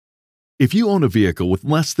If you own a vehicle with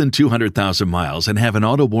less than 200,000 miles and have an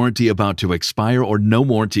auto warranty about to expire or no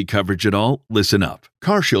warranty coverage at all, listen up.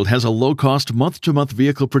 CarShield has a low-cost month-to-month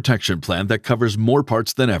vehicle protection plan that covers more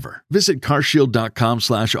parts than ever. Visit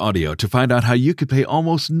carshield.com/audio to find out how you could pay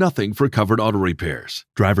almost nothing for covered auto repairs.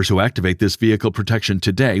 Drivers who activate this vehicle protection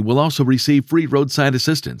today will also receive free roadside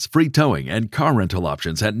assistance, free towing, and car rental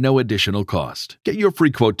options at no additional cost. Get your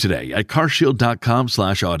free quote today at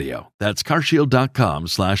carshield.com/audio. That's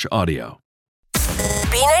carshield.com/audio.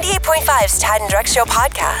 B98.5's Tad and Drex Show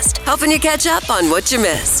podcast, helping you catch up on what you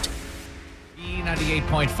missed.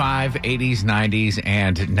 B98.5, 80s, 90s,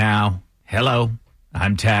 and now. Hello,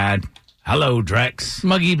 I'm Tad. Hello, Drex.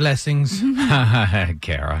 Muggy blessings.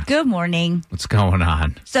 Kara. Good morning. What's going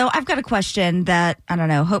on? So I've got a question that, I don't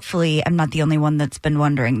know, hopefully I'm not the only one that's been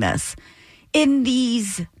wondering this. In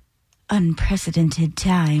these unprecedented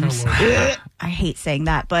times, I hate saying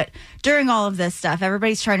that, but during all of this stuff,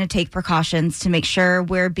 everybody's trying to take precautions to make sure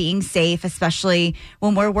we're being safe, especially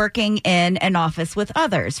when we're working in an office with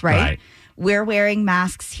others, right? We're wearing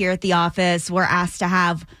masks here at the office. We're asked to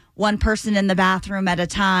have one person in the bathroom at a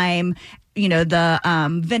time. You know, the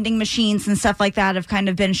vending machines and stuff like that have kind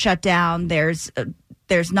of been shut down. There's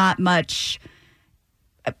not much.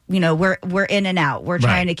 You know, we're in and out. We're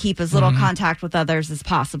trying to keep as little contact with others as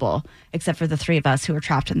possible, except for the three of us who are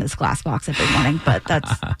trapped in this glass box every morning. But that's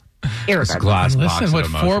irregardless. Glass box.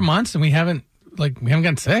 Listen, 4 months and we haven't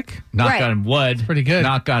gotten sick? Knock on wood. It's pretty good.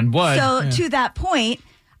 Knock on wood. So to that point,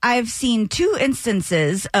 I've seen 2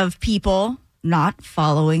 instances of people not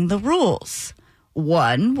following the rules.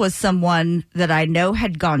 One was someone that I know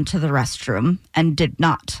had gone to the restroom and did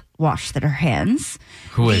not wash their hands.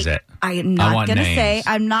 Who is it? I'm not going to say.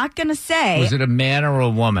 I'm not going to say. Was it a man or a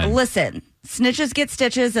woman? Listen, snitches get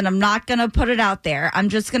stitches, and I'm not going to put it out there. I'm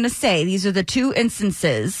just going to say these are the 2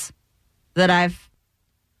 instances that I've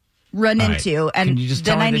run into, and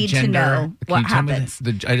then I need to know what happens.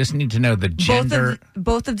 I just need to know the gender.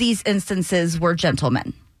 Both of these instances were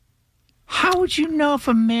gentlemen. How would you know if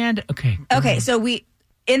a man... Okay, so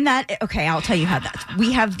I'll tell you how that.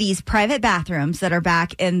 We have these private bathrooms that are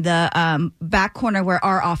back in the back corner where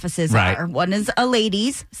our offices are. One is a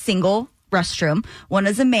ladies' single restroom. One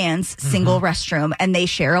is a man's single restroom, and they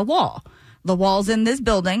share a wall. The walls in this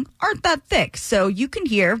building aren't that thick, so you can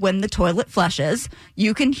hear when the toilet flushes.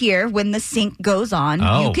 You can hear when the sink goes on.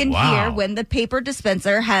 You can hear when the paper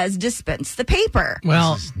dispenser has dispensed the paper.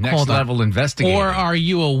 Well, next level investigating. Or are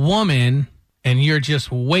you a woman and you're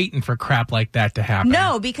just waiting for crap like that to happen?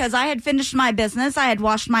 No, because I had finished my business. I had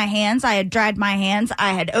washed my hands. I had dried my hands.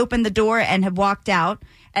 I had opened the door and had walked out.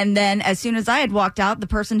 And then as soon as I had walked out, the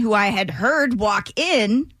person who I had heard walk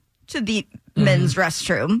in to the men's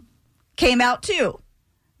restroom came out too.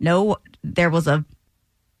 No, there was a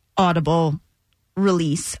audible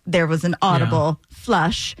release. There was an audible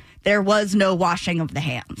flush. There was no washing of the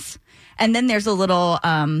hands. And then there's a little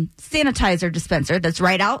sanitizer dispenser that's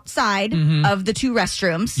right outside of the 2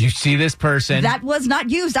 restrooms. You see this person? That was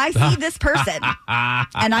not used. I see this person.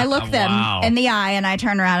 And I look them in the eye and I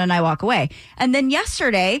turn around and I walk away. And then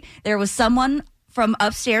yesterday, there was someone from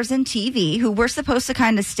upstairs in TV who we're supposed to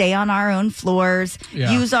kind of stay on our own floors,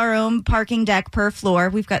 use our own parking deck per floor.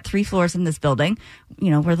 We've got 3 floors in this building.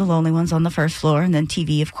 You know, we're the lonely ones on the first floor. And then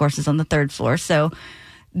TV, of course, is on the 3rd floor. So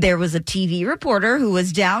there was a TV reporter who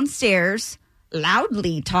was downstairs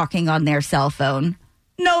loudly talking on their cell phone.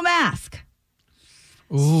 No mask.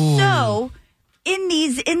 Ooh. So in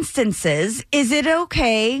these instances, is it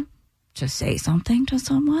okay to say something to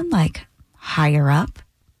someone like higher up?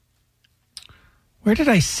 Where did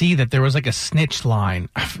I see that there was like a snitch line?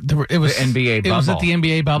 It was the NBA bubble. It was at the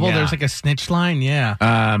NBA bubble. Yeah. There's like a snitch line. Yeah.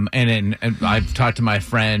 And I've talked to my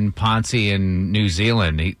friend Ponce in New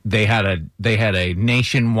Zealand. They had a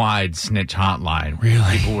nationwide snitch hotline.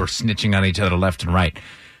 Really? People were snitching on each other left and right.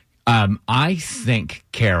 I think,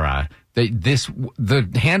 Kara, that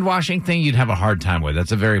the hand washing thing you'd have a hard time with.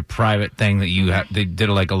 That's a very private thing that they did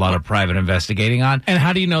like a lot of private investigating on. And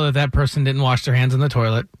how do you know that person didn't wash their hands in the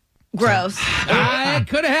toilet? Gross. It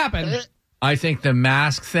could have happened. I think the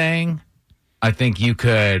mask thing, I think you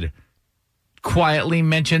could quietly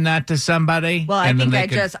mention that to somebody. Well, I think I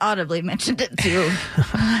just audibly mentioned it too.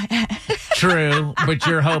 True, but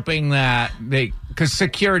you're hoping that because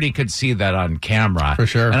security could see that on camera. For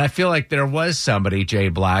sure. And I feel like there was somebody, Jay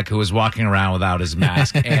Black, who was walking around without his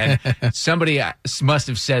mask. And somebody must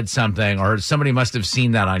have said something, or somebody must have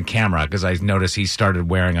seen that on camera, because I noticed he started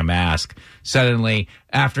wearing a mask. Suddenly,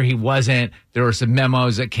 after he wasn't, there were some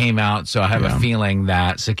memos that came out. So I have a feeling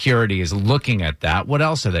that security is looking at that. What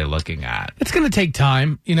else are they looking at? It's going to take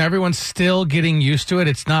time. You know, everyone's still getting used to it.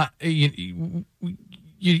 It's not...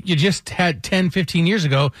 you just had 10, 15 years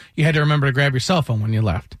ago, you had to remember to grab your cell phone when you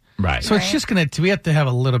left. Right. So it's just we have to have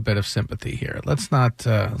a little bit of sympathy here. Let's not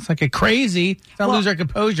get crazy. Let's not lose our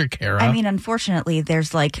composure, Kara. I mean, unfortunately,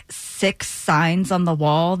 there's like 6 signs on the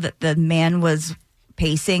wall that the man was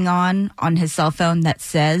pacing on his cell phone that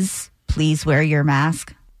says, please wear your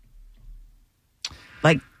mask.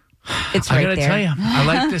 Like, it's right there. I gotta tell you, I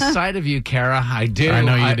like this side of you, Kara. I do. I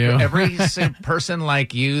know you do. Every person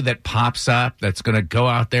like you that pops up that's going to go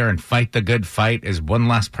out there and fight the good fight is one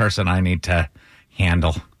less person I need to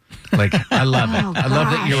handle. Like, I love it. I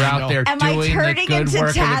love that you're out there Am doing I the turning good into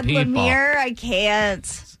work Tad of the people. Lemire? I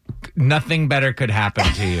can't. Nothing better could happen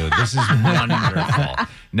to you. This is wonderful.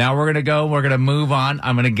 Now we're going to move on.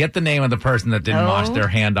 I'm going to get the name of the person that didn't wash their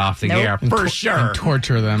hand off the air. For sure. And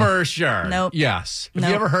torture them. For sure. Nope. Yes. Have Nope.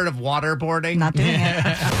 you ever heard of waterboarding? Not doing it.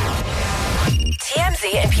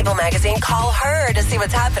 TMZ and People Magazine call her to see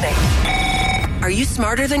what's happening. Are You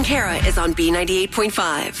Smarter Than Kara is on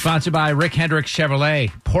B98.5. Sponsored by Rick Hendrick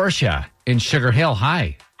Chevrolet, Porsche in Sugar Hill.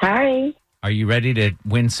 Hi. Hi. Are you ready to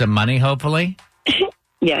win some money, hopefully?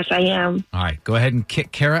 Yes, I am. All right. Go ahead and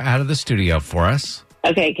kick Kara out of the studio for us.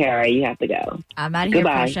 Okay, Kara, you have to go. I'm out of here,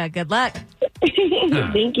 Goodbye. Portia. Good luck.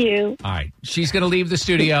 Thank you. All right. She's going to leave the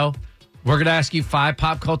studio. We're going to ask you 5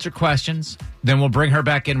 pop culture questions. Then we'll bring her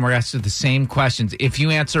back in. We're asking the same questions. If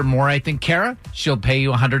you answer more, I think, Kara, she'll pay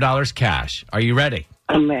you $100 cash. Are you ready?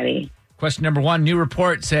 I'm ready. Question number 1. New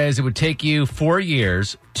report says it would take you 4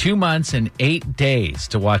 years, 2 months, and 8 days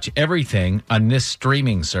to watch everything on this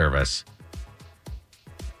streaming service.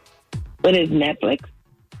 What is Netflix?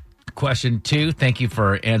 Question 2. Thank you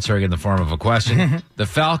for answering in the form of a question. The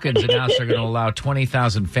Falcons announced they're going to allow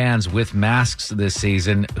 20,000 fans with masks this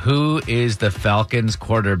season. Who is the Falcons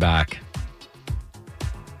quarterback?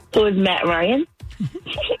 Who is Matt Ryan?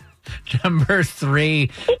 Number 3.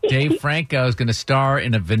 Dave Franco is going to star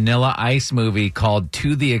in a Vanilla Ice movie called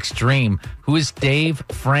To the Extreme. Who is Dave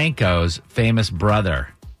Franco's famous brother?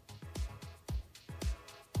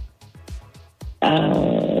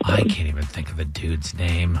 I can't even think of the dude's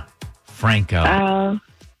name. Franco.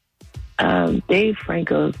 Dave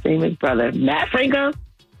Franco's famous brother, Matt Franco.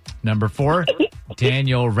 Number 4,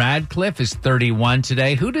 Daniel Radcliffe is 31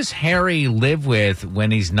 today. Who does Harry live with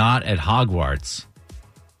when he's not at Hogwarts?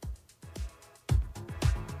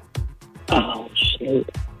 Oh, shoot.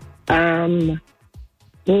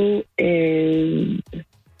 Who is...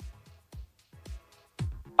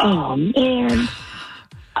 Oh, man.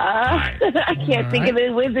 I can't think of the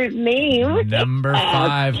wizard's name. Number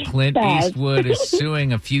 5, Clint Eastwood is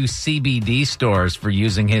suing a few CBD stores for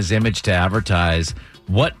using his image to advertise.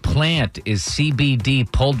 What plant is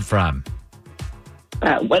CBD pulled from?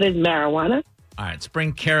 What is marijuana? All right, let's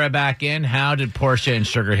bring Kara back in. How did Portia and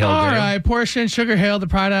Sugar Hill do? All right, Porsche and Sugar Hill, the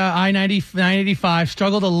Prada I-985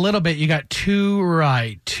 struggled a little bit. You got 2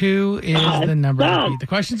 right. 2 is the number to beat. The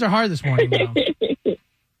questions are hard this morning, though.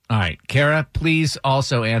 All right, Kara, please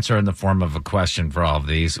also answer in the form of a question for all of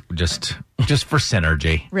these, just for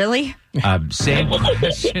synergy. Really? Same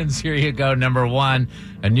questions. Here you go. Number 1,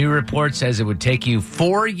 a new report says it would take you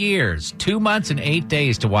 4 years, 2 months, and 8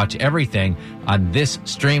 days to watch everything on this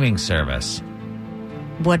streaming service.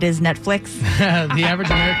 What is Netflix? The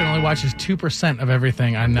average American only watches 2% of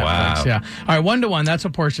everything on Netflix. Wow. Yeah. All right, 1-1. That's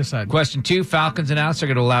what Portia said. Question 2, Falcons announced they're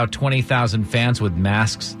going to allow 20,000 fans with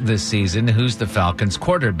masks this season. Who's the Falcons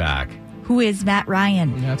quarterback? Who is Matt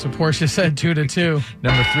Ryan? That's what Portia said, 2-2.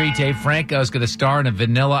 Number 3, Dave Franco is going to star in a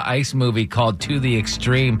Vanilla Ice movie called To the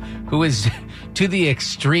Extreme. Who is To the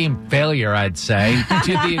Extreme failure, I'd say.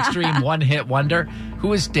 To the Extreme one-hit wonder.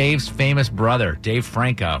 Who is Dave's famous brother, Dave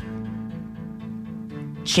Franco?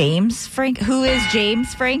 James Franco. Who is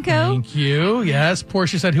James Franco? Thank you. Yes,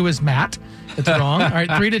 Portia said, who is Matt? It's wrong. All right,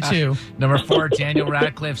 3-2. Number 4, Daniel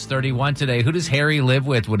Radcliffe's 31 today. Who does Harry live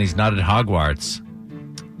with when he's not at Hogwarts?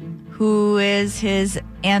 Who is his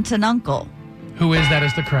aunt and uncle? Who is that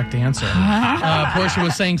is the correct answer. Portia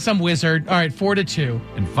was saying some wizard. All right, 4-2.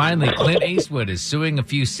 And finally, Clint Eastwood is suing a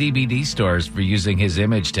few CBD stores for using his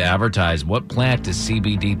image to advertise. What plant is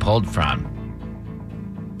CBD pulled from?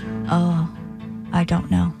 Oh, I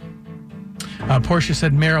don't know. Portia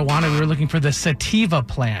said marijuana. We were looking for the sativa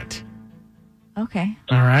plant. Okay.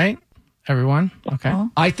 All right, everyone. Okay. Oh.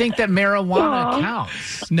 I think that marijuana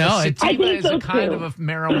counts. No, A it's, sativa I think is a so, kind too. of a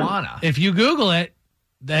marijuana. if you Google it,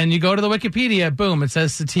 then you go to the Wikipedia, boom, it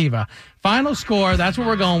says sativa. Final score, that's what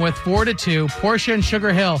we're going with, 4-2. Portia and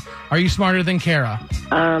Sugar Hill, are you smarter than Kara?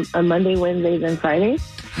 On Monday, Wednesdays, and Fridays.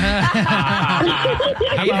 How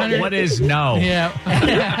about what is no? Yeah.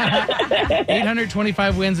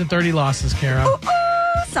 825 wins and 30 losses, Kara.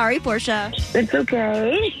 Sorry, Portia. It's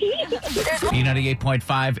okay.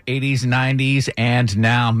 B98.5, 80s, 90s, and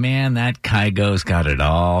now, man, that Kygo's got it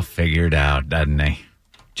all figured out, doesn't he?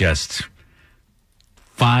 Just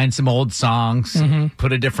find some old songs,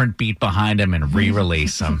 put a different beat behind them, and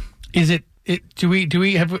re-release them. Is it? Do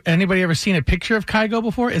we have anybody ever seen a picture of Kygo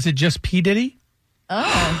before? Is it just P. Diddy?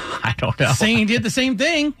 Oh. I don't know. Saying he did the same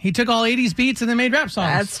thing. He took all 80s beats and then made rap songs.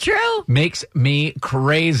 That's true. Makes me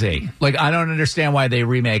crazy. Like, I don't understand why they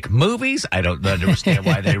remake movies. I don't understand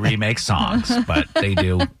why they remake songs, but they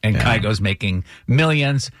do. And Kygo's making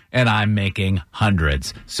millions, and I'm making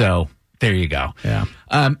hundreds. So there you go. Yeah.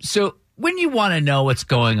 So when you want to know what's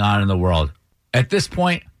going on in the world, at this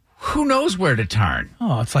point, who knows where to turn?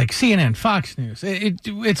 Oh, it's like CNN, Fox News.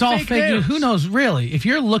 It's all fake news. Who knows, really? If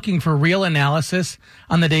you're looking for real analysis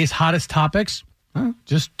on the day's hottest topics,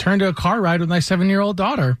 just turn to a car ride with my 7-year-old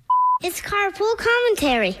daughter. It's Carpool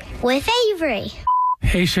Commentary with Avery.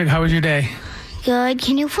 Hey, Shug, how was your day? Good.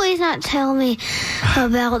 Can you please not tell me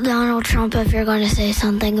about Donald Trump if you're going to say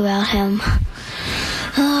something about him?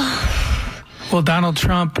 Well, Donald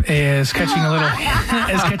Trump is catching a little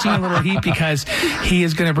heat because he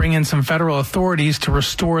is going to bring in some federal authorities to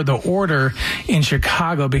restore the order in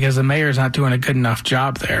Chicago because the mayor's not doing a good enough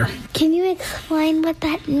job there. Can you explain what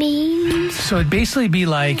that means? So it'd basically be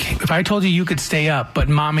like if I told you could stay up, but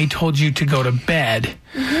mommy told you to go to bed.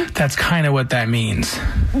 That's kind of what that means.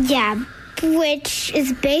 Yeah, which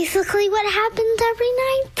is basically what happens every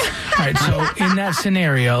night. All right, so in that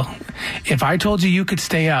scenario, if I told you could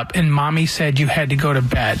stay up and mommy said you had to go to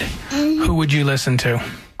bed, who would you listen to?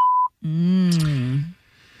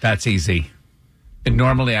 That's easy. And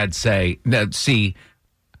normally I'd say, see,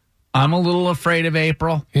 I'm a little afraid of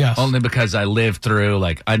April. Yes. Only because I lived through,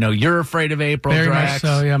 like, I know you're afraid of April, Very Drex. much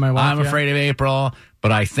so, yeah, my wife, I'm afraid of April,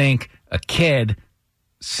 but I think a kid,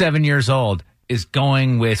 7 years old, is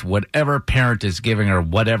going with whatever parent is giving her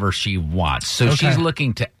whatever she wants. So she's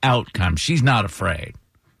looking to outcome. She's not afraid.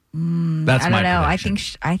 That's I don't know.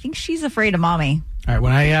 prediction. I think she's afraid of mommy. All right,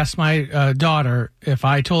 when I asked my daughter, if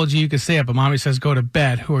I told you could stay up, but mommy says go to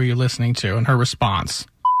bed, who are you listening to? And her response.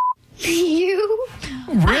 You?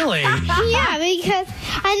 Really? Yeah, because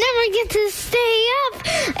I never get to stay up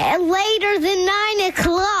later than 9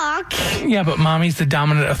 o'clock. Yeah, but mommy's the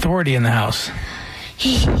dominant authority in the house.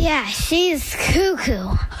 Yeah, she's cuckoo.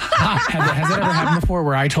 Has that ever happened before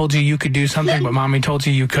where I told you could do something, but mommy told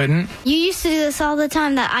you couldn't? You used to do this all the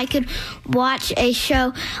time, that I could watch a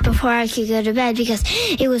show before I could go to bed because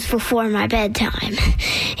it was before my bedtime.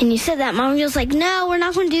 And you said that, Mom was like, no, we're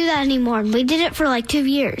not going to do that anymore. And we did it for like 2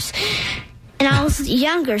 years. And I was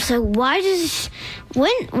younger, so why didn't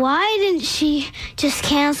she just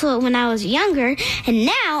cancel it when I was younger? And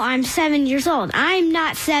now I'm 7 years old. I'm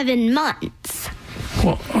not 7 months.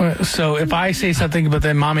 Well, so if I say something but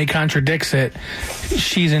then mommy contradicts it,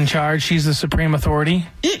 she's in charge, she's the supreme authority?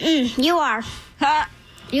 You are.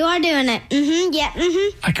 You are doing it. Yeah,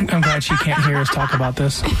 I'm glad she can't hear us talk about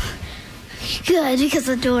this. Good, because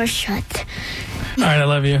the door's shut. All right, I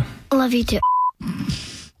love you. I love you too.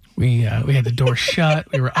 We had the door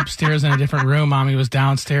shut. We were upstairs in a different room. Mommy was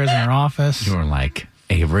downstairs in her office. You were like,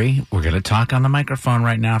 Avery, we're going to talk on the microphone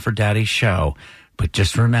right now for Daddy's show. But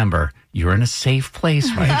just remember, you're in a safe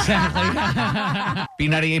place right now.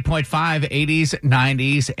 B98.5, 80s,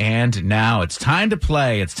 90s, and now it's time to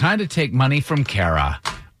play. It's time to take money from Kara.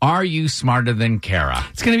 Are you smarter than Kara?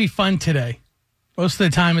 It's going to be fun today. Most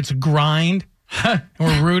of the time it's a grind. And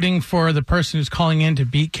we're rooting for the person who's calling in to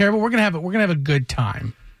beat Kara, but we're going to have a good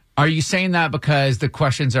time. Are you saying that because the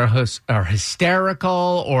questions are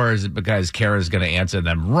hysterical, or is it because Kara's going to answer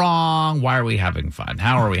them wrong? Why are we having fun?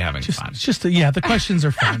 How are we having fun? The questions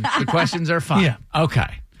are fun. The questions are fun. Yeah.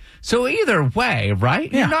 Okay. So either way,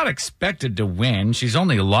 right? Yeah. You're not expected to win. She's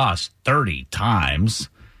only lost 30 times.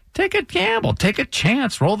 Take a gamble. Take a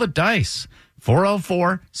chance. Roll the dice.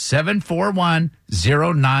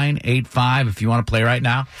 404-741-0985 if you want to play right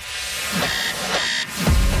now.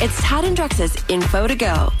 It's Tad and Drex's Info to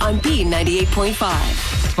Go on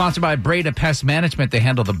B98.5. Sponsored by Breda Pest Management. They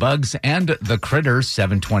handle the bugs and the critters.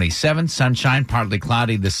 727. Sunshine, partly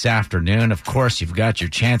cloudy this afternoon. Of course, you've got your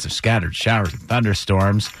chance of scattered showers and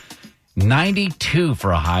thunderstorms. 92 for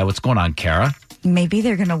a high. What's going on, Kara? Maybe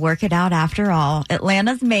they're going to work it out after all.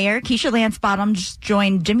 Atlanta's mayor, Keisha Lance Bottoms, just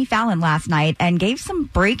joined Jimmy Fallon last night and gave some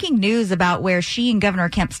breaking news about where she and Governor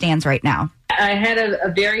Kemp stands right now. I had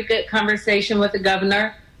a very good conversation with the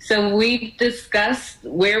governor. So we discussed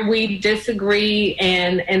where we disagree,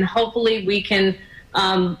 and hopefully we can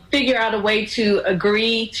figure out a way to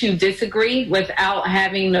agree to disagree without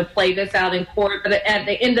having to play this out in court. But at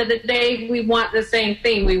the end of the day, we want the same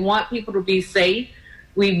thing. We want people to be safe.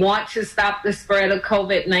 We want to stop the spread of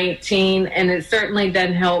COVID-19, and it certainly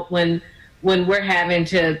doesn't help when we're having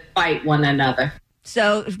to fight one another.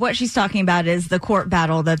 So what she's talking about is the court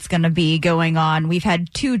battle that's going to be going on. We've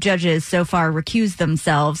had 2 judges so far recuse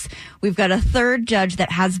themselves. We've got a 3rd judge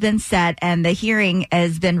that has been set, and the hearing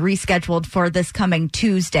has been rescheduled for this coming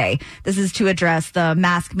Tuesday. This is to address the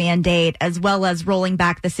mask mandate as well as rolling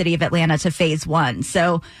back the city of Atlanta to phase 1.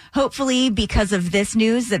 So hopefully because of this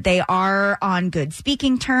news that they are on good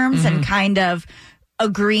speaking terms and kind of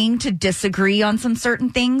agreeing to disagree on some certain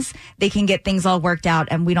things, they can get things all worked out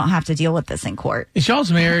and we don't have to deal with this in court. Is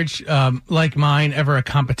y'all's marriage, like mine, ever a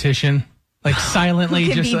competition? Like silently?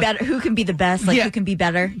 Who can be better? Who can be the best? Like, who can be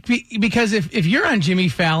better? Because if you're on Jimmy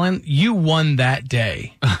Fallon, you won that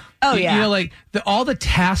day. Oh, yeah. You know, like all the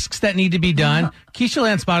tasks that need to be done, Keisha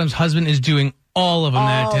Lance Bottom's husband is doing all of them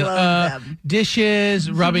that day. them. Dishes,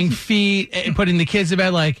 rubbing feet, putting the kids to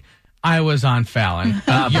bed, like... I was on Fallon.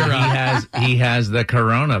 But he has the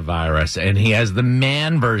coronavirus, and he has the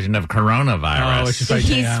man version of coronavirus. Which is like,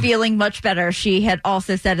 He's feeling much better. She had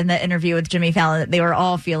also said in the interview with Jimmy Fallon that they were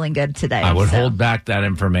all feeling good today. I would hold back that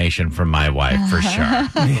information from my wife for sure.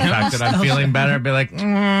 The fact that I'm feeling better, I'd be like,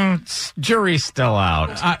 jury's still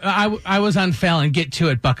out. I was on Fallon. Get to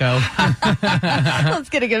it, bucko. Let's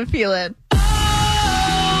get a good feeling.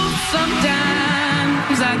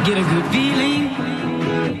 Sometimes I get a good feeling.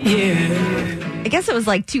 Yeah. I guess it was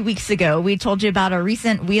like 2 weeks ago. We told you about a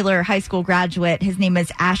recent Wheeler High School graduate. His name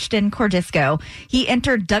is Ashton Cordisco. He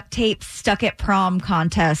entered duct tape stuck at prom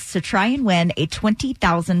contests to try and win a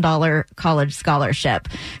 $20,000 college scholarship.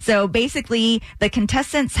 So basically, the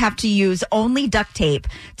contestants have to use only duct tape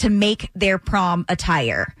to make their prom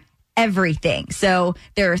attire. Everything. So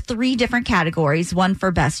there are 3 different categories, one for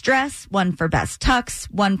best dress, one for best tux,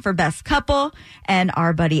 one for best couple. And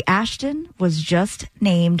our buddy Ashton was just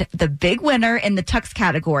named the big winner in the tux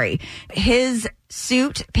category. His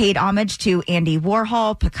suit paid homage to Andy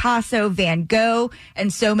Warhol, Picasso, Van Gogh,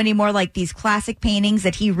 and so many more, like these classic paintings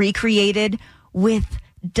that he recreated with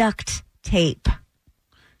duct tape.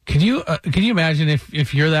 Can you imagine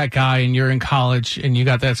if you're that guy and you're in college and you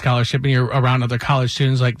got that scholarship and you're around other college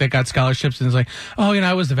students like that got scholarships and it's like, oh,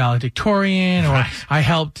 I was the valedictorian or I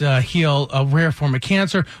helped heal a rare form of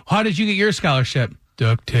cancer. How did you get your scholarship?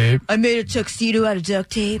 Duct tape. I made a tuxedo out of duct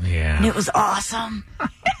tape. Yeah. And it was awesome.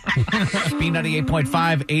 B98.5,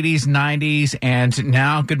 80s, 90s, and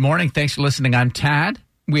now, good morning. Thanks for listening. I'm Tad.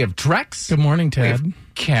 We have Drex. Good morning, Tad. We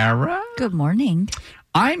have Kara. Good morning.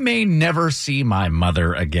 I may never see my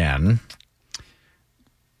mother again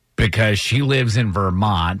because she lives in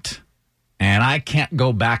Vermont and I can't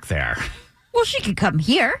go back there. Well, she could come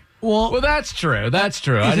here. Well, that's true. That's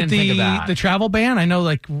true. I didn't think of that. The travel ban? I know,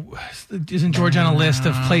 like, isn't George on a list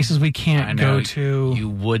of places we can't go to? You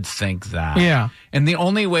would think that. Yeah. And the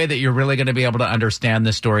only way that you're really going to be able to understand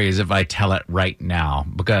this story is if I tell it right now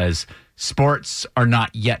because sports are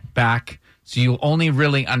not yet back. So you only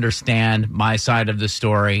really understand my side of the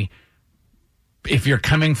story if you're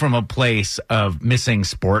coming from a place of missing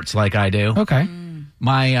sports like I do. Okay.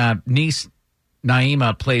 My niece,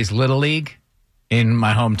 Naima, plays Little League in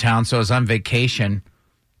my hometown. So I was on vacation,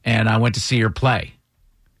 and I went to see her play.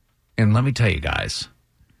 And let me tell you guys,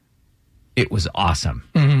 it was awesome.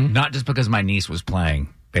 Mm-hmm. Not just because my niece was playing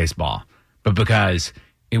baseball, but because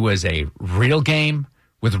it was a real game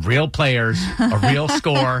with real players, a real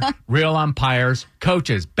score, real umpires,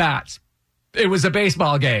 coaches, bats. It was a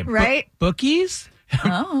baseball game. Right? Bookies?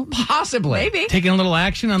 Oh, possibly. Maybe. Taking a little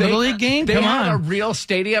action on the Little League game? They Come had on. a real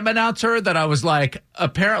stadium announcer that I was like,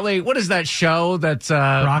 apparently, what is that show that's...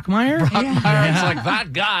 Rockmeyer? Rockmeyer. It's like,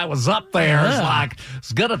 that guy was up there. It's like,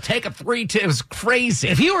 it's going to take a 3-2. It was crazy.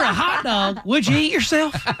 If you were a hot dog, would you eat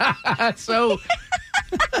yourself? So,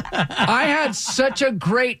 I had such a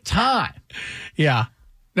great time. Yeah.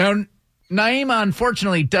 Now, Naima,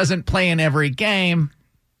 unfortunately, doesn't play in every game.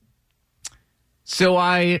 So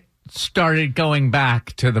I started going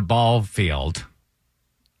back to the ball field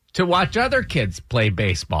to watch other kids play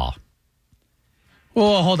baseball.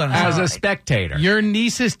 Well, hold on. As a spectator. Your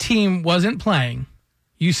niece's team wasn't playing.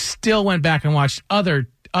 You still went back and watched other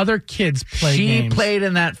kids play games. She played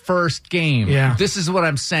in that first game. Yeah. This is what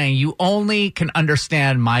I'm saying. You only can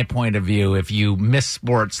understand my point of view if you miss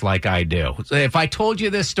sports like I do. So if I told you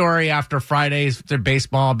this story after Friday's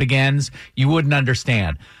baseball begins, you wouldn't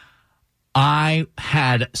understand. I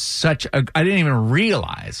had I didn't even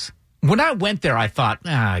realize. When I went there, I thought,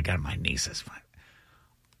 I got my nieces. Fine.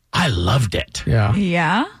 I loved it. Yeah.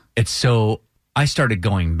 Yeah. So I started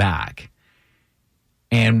going back.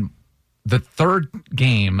 And the third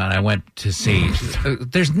game that I went to see,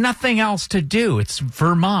 there's nothing else to do. It's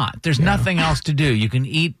Vermont. There's nothing else to do. You can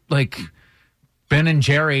eat like Ben and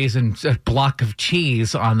Jerry's and a block of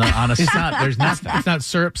cheese on a sun. There's nothing. It's not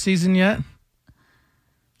syrup season yet?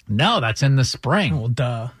 No, that's in the spring. Well,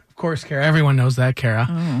 duh. Of course, Kara. Everyone knows that, Kara.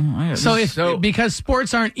 Because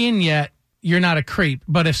sports aren't in yet, you're not a creep.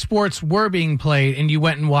 But if sports were being played and you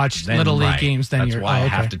went and watched Little League games, then that's you're... why I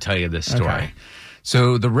have to tell you this story. Okay.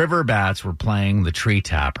 So the River Bats were playing the Tree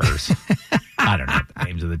Tappers. I don't know what the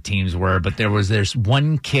names of the teams were, but there's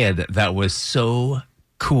one kid that was so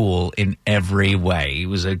cool in every way. He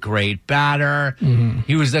was a great batter. Mm-hmm.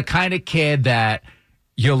 He was the kind of kid that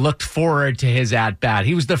you looked forward to his at-bat.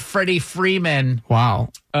 He was the Freddie Freeman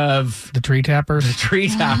of the Tree Tappers. The Tree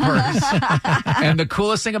Tappers. And the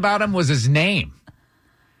coolest thing about him was his name,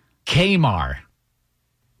 Kmar.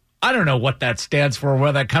 I don't know what that stands for or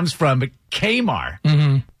where that comes from, but Kmar.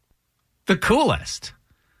 Mm-hmm. The coolest.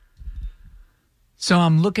 So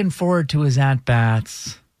I'm looking forward to his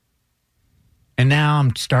at-bats. And now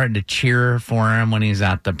I'm starting to cheer for him when he's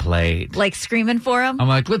at the plate. Like screaming for him? I'm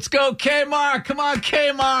like, let's go, Kmar. Come on,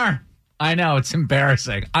 Kmar. I know, it's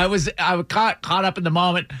embarrassing. I was caught up in the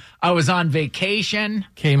moment. I was on vacation.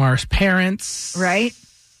 Kmar's parents. Right?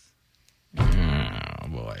 Oh,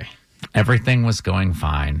 boy. Everything was going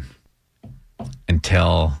fine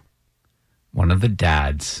until one of the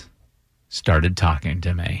dads started talking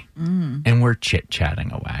to me. And we're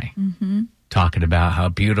chit-chatting away. Mm-hmm. Talking about how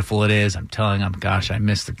beautiful it is. I'm telling him, gosh, I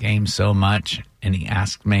miss the game so much. And he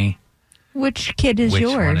asked me, which kid is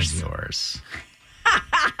yours? Which one is yours?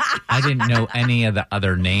 I didn't know any of the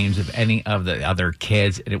other names of any of the other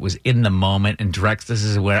kids. And it was in the moment. And Drex, this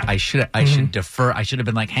is where I should defer. I should have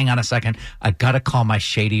been like, hang on a second. I got to call my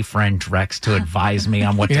shady friend Drex to advise me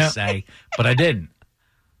on what to say. But I didn't.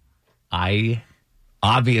 I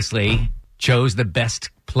obviously chose the best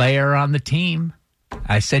player on the team.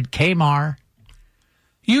 I said Kmar.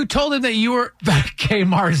 You told him that you were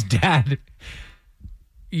Kmar's dad.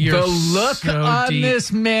 You're the look so on deep.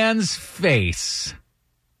 this man's face.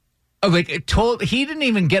 Like he didn't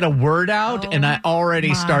even get a word out, and I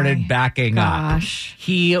already started backing up.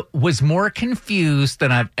 He was more confused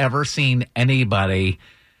than I've ever seen anybody.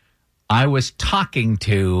 I was talking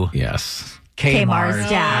to Kmar's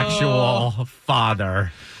dad, actual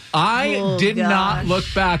father. I did not look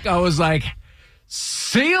back. I was like,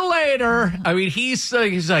 see you later. I mean, he's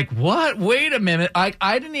like, what? Wait a minute. I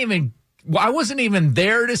wasn't even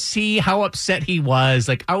there to see how upset he was.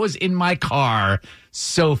 Like, I was in my car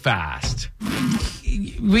so fast.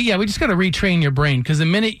 We just got to retrain your brain, because the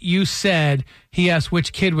minute you said he asked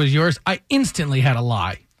which kid was yours, I instantly had a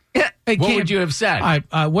lie. What would you have said?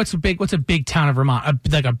 What's a big town of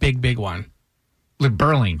Vermont? Like a big one. Like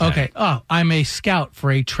Burlington. Okay. Oh, I'm a scout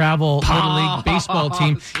for a travel Little League baseball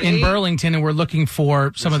team in Burlington, and we're looking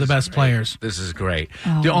for some of the best players. This is great.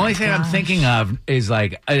 The only thing I'm thinking of is,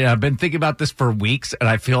 like, I've been thinking about this for weeks, and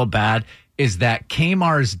I feel bad, is that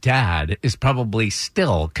Kmar's dad is probably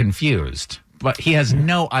still confused, but he has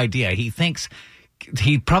no idea. He thinks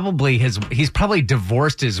he's probably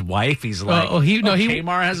divorced his wife. He's like,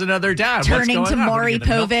 Kmar has another dad. Turning to Maury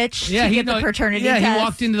Povich to get the paternity test. Yeah, he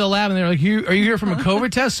walked into the lab and they were like, are you here from a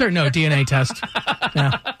COVID test, sir? No, DNA test.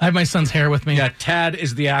 Yeah, I have my son's hair with me. Yeah, Tad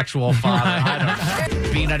is the actual father. I don't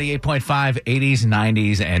know. B98.5, 80s,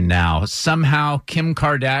 90s, and now. Somehow Kim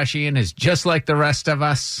Kardashian is just like the rest of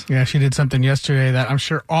us. Yeah, she did something yesterday that I'm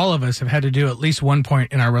sure all of us have had to do at least one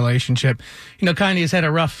point in our relationship. You know, Kanye's had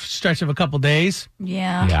a rough stretch of a couple days.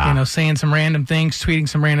 Yeah. You know, saying some random things, tweeting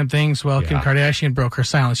some random things. Well, Kim Kardashian broke her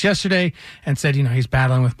silence yesterday and said, he's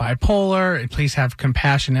battling with bipolar. And please have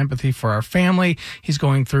compassion, empathy for our family. He's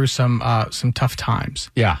going through some tough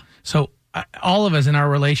times. Yeah. So all of us in our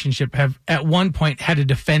relationship have at one point had to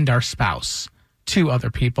defend our spouse to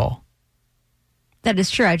other people. That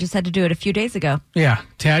is true. I just had to do it a few days ago. Yeah.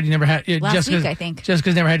 Tad, you never had... Last week, I think.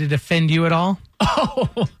 Jessica's never had to defend you at all? Oh,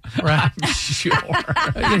 right. I'm sure.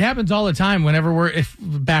 It happens all the time whenever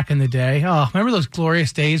back in the day. Oh, remember those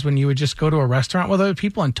glorious days when you would just go to a restaurant with other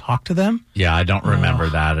people and talk to them? Yeah, I don't remember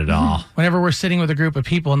that at all. Whenever we're sitting with a group of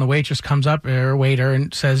people and the waitress comes up, or waiter,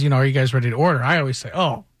 and says, are you guys ready to order? I always say,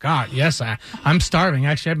 oh, God, yes, I'm starving.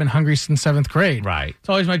 Actually, I've been hungry since 7th grade. Right. It's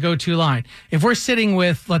always my go-to line. If we're sitting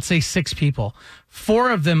with, let's say, 6 people, 4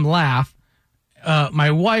 of them laugh, my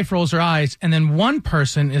wife rolls her eyes, and then one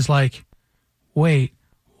person is like, wait,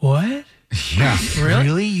 what? Yeah.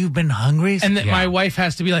 Really? You've been hungry? And then my wife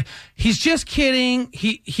has to be like, he's just kidding.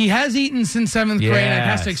 He has eaten since 7th grade. I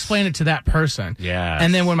has to explain it to that person. Yeah.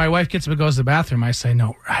 And then when my wife gets up and goes to the bathroom, I say,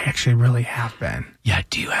 no, I actually really have been. Yeah,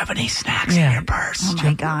 do you have any snacks in your purse? Oh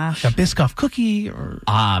my gosh. A Biscoff cookie or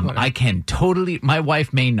I can totally, my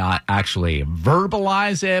wife may not actually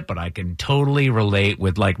verbalize it, but I can totally relate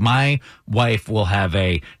with, like, my wife will have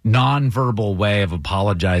a nonverbal way of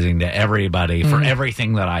apologizing to everybody for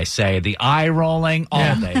everything that I say. The eye rolling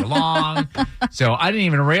all day long. So I didn't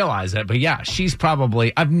even realize it, but yeah, she's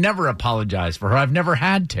probably, I've never apologized for her. I've never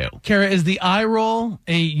had to. Kara, is the eye roll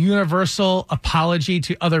a universal apology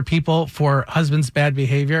to other people for husband's bad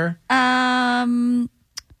behavior?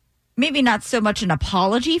 Maybe not so much an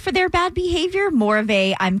apology for their bad behavior, more of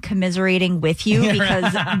a I'm commiserating with you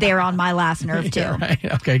because they're on my last nerve too. Yeah, right.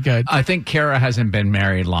 Okay, good. I think Kara hasn't been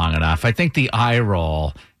married long enough. I think the eye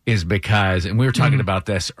roll is because, and we were talking about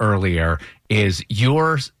this earlier, is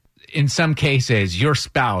yours. In some cases, your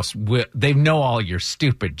spouse, they know all your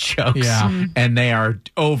stupid jokes and they are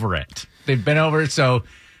over it. They've been over it. So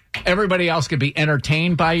everybody else could be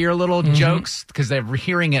entertained by your little jokes because they're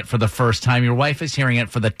hearing it for the first time. Your wife is hearing it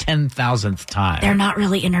for the 10,000th time. They're not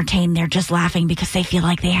really entertained. They're just laughing because they feel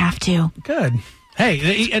like they have to. Good. Hey,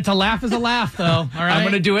 it's a laugh is a laugh, though. All right. I'm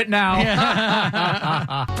going to do it now.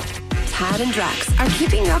 Tad and Drex are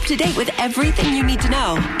keeping you up to date with everything you need to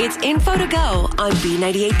know. It's Info to Go on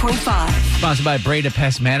B98.5. Sponsored by Breda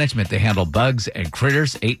Pest Management. They handle bugs and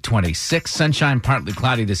critters. 826. Sunshine, partly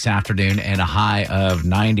cloudy this afternoon, and a high of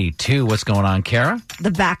 92. What's going on, Kara?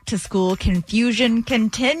 The back to school confusion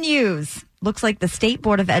continues. Looks like the State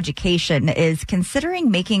Board of Education is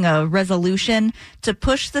considering making a resolution to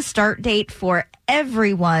push the start date for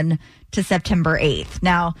everyone to September 8th.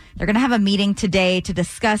 Now, they're going to have a meeting today to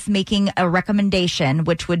discuss making a recommendation,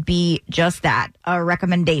 which would be just that, a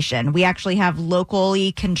recommendation. We actually have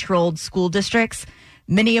locally controlled school districts,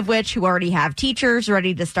 many of which who already have teachers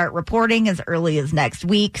ready to start reporting as early as next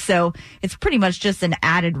week. So it's pretty much just an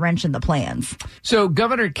added wrench in the plans. So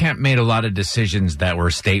Governor Kemp made a lot of decisions that were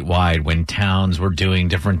statewide when towns were doing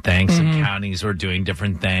different things and counties were doing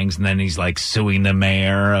different things. And then he's like suing the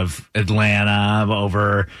mayor of Atlanta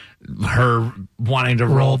over her wanting to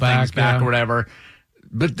roll things back or whatever.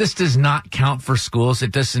 But this does not count for schools.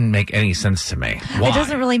 It doesn't make any sense to me. Why? It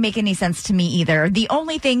doesn't really make any sense to me either. The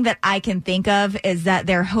only thing that I can think of is that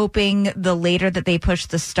they're hoping the later that they push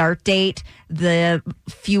the start date, the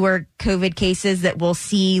fewer COVID cases that we'll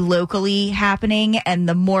see locally happening and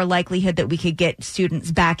the more likelihood that we could get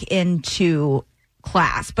students back into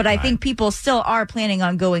class. But I think people still are planning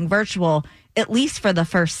on going virtual, at least for the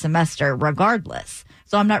first semester, regardless.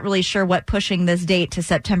 So I'm not really sure what pushing this date to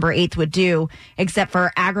September 8th would do, except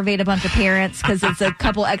for aggravate a bunch of parents because it's a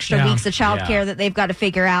couple extra weeks of childcare that they've got to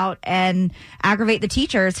figure out, and aggravate the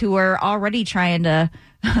teachers who are already trying to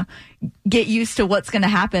get used to what's going to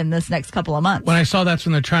happen this next couple of months. When I saw that's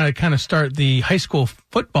when they're trying to kind of start the high school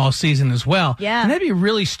football season as well. Yeah. And that'd be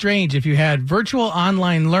really strange if you had virtual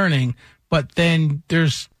online learning, but then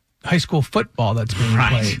there's high school football that's being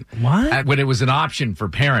played. What? When it was an option for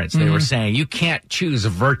parents, they were saying you can't choose a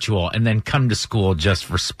virtual and then come to school just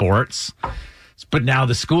for sports. But now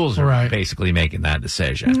the schools are basically making that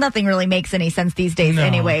decision. Nothing really makes any sense these days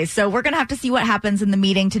anyway. So we're going to have to see what happens in the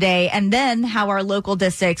meeting today and then how our local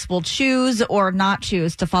districts will choose or not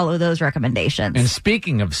choose to follow those recommendations. And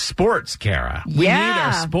speaking of sports, Kara, we need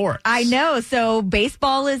our sports. I know. So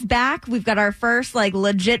baseball is back. We've got our first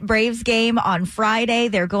legit Braves game on Friday.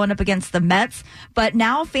 They're going up against the Mets. But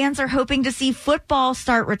now fans are hoping to see football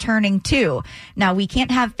start returning too. Now we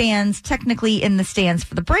can't have fans technically in the stands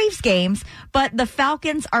for the Braves games, but the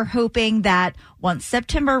Falcons are hoping that once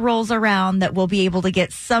September rolls around that we'll be able to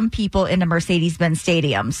get some people into Mercedes-Benz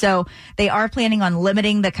Stadium. So they are planning on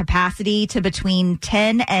limiting the capacity to between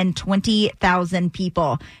 10 and 20,000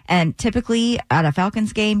 people. And typically at a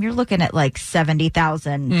Falcons game, you're looking at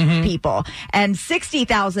 70,000 people. And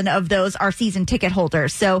 60,000 of those are season ticket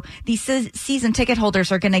holders. So these season ticket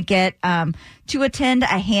holders are going to get to attend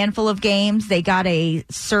a handful of games. They got a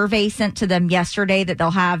survey sent to them yesterday that they'll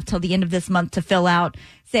have till the end of this month to fill out,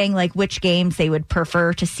 saying which games they would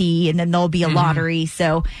prefer to see, and then there'll be a lottery.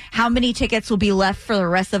 So how many tickets will be left for the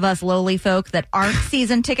rest of us lowly folk that aren't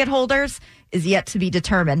season ticket holders is yet to be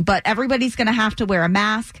determined. But everybody's going to have to wear a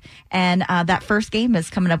mask, and that first game is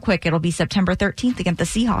coming up quick. It'll be September 13th against the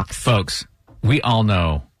Seahawks. Folks, we all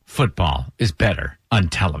know football is better on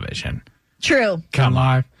television. True. Come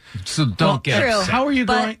live. So don't get upset. How are you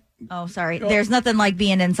going? Oh, sorry. There's nothing like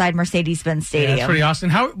being inside Mercedes-Benz Stadium. Yeah, that's pretty awesome.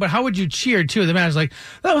 How would you cheer, too? The man was like,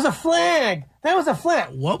 that was a flag. That was a flag.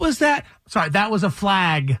 What was that? Sorry, that was a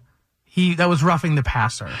flag. that was roughing the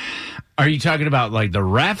passer. Are you talking about like the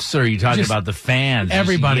refs, or are you talking about the fans?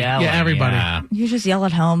 Everybody. Yelling? Yeah, everybody. Yeah. You just yell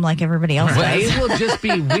at home like everybody else Well, does. it will just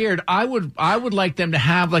be weird. I would like them to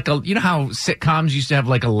have like you know how sitcoms used to have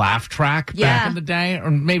like a laugh track back in the day,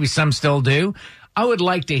 or maybe some still do. I would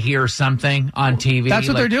like to hear something on TV. That's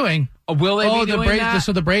what they're doing. Will they be doing that?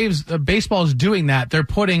 So the Braves, baseball is doing that. They're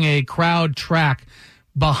putting a crowd track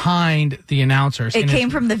behind the announcers. It came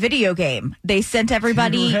from the video game. They sent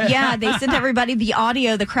everybody, they sent everybody the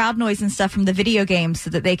audio, the crowd noise and stuff from the video game so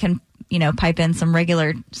that they can, pipe in some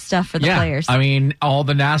regular stuff for the players. I mean, all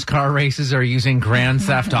the NASCAR races are using Grand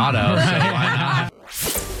Theft Auto, so why not?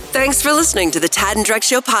 Thanks for listening to the Tad and Drex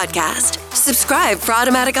Show podcast. Subscribe for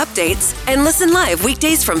automatic updates and listen live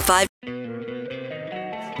weekdays from 5.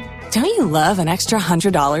 Don't you love an extra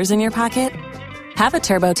 $100 in your pocket? Have a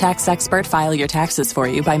TurboTax expert file your taxes for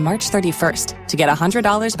you by March 31st to get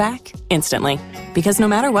 $100 back instantly. Because no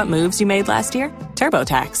matter what moves you made last year,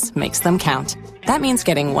 TurboTax makes them count. That means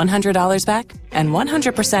getting $100 back and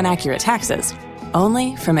 100% accurate taxes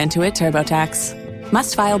only from Intuit TurboTax.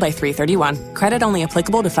 Must file by 3/31. Credit only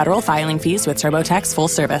applicable to federal filing fees with TurboTax full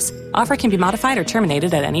service. Offer can be modified or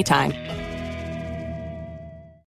terminated at any time.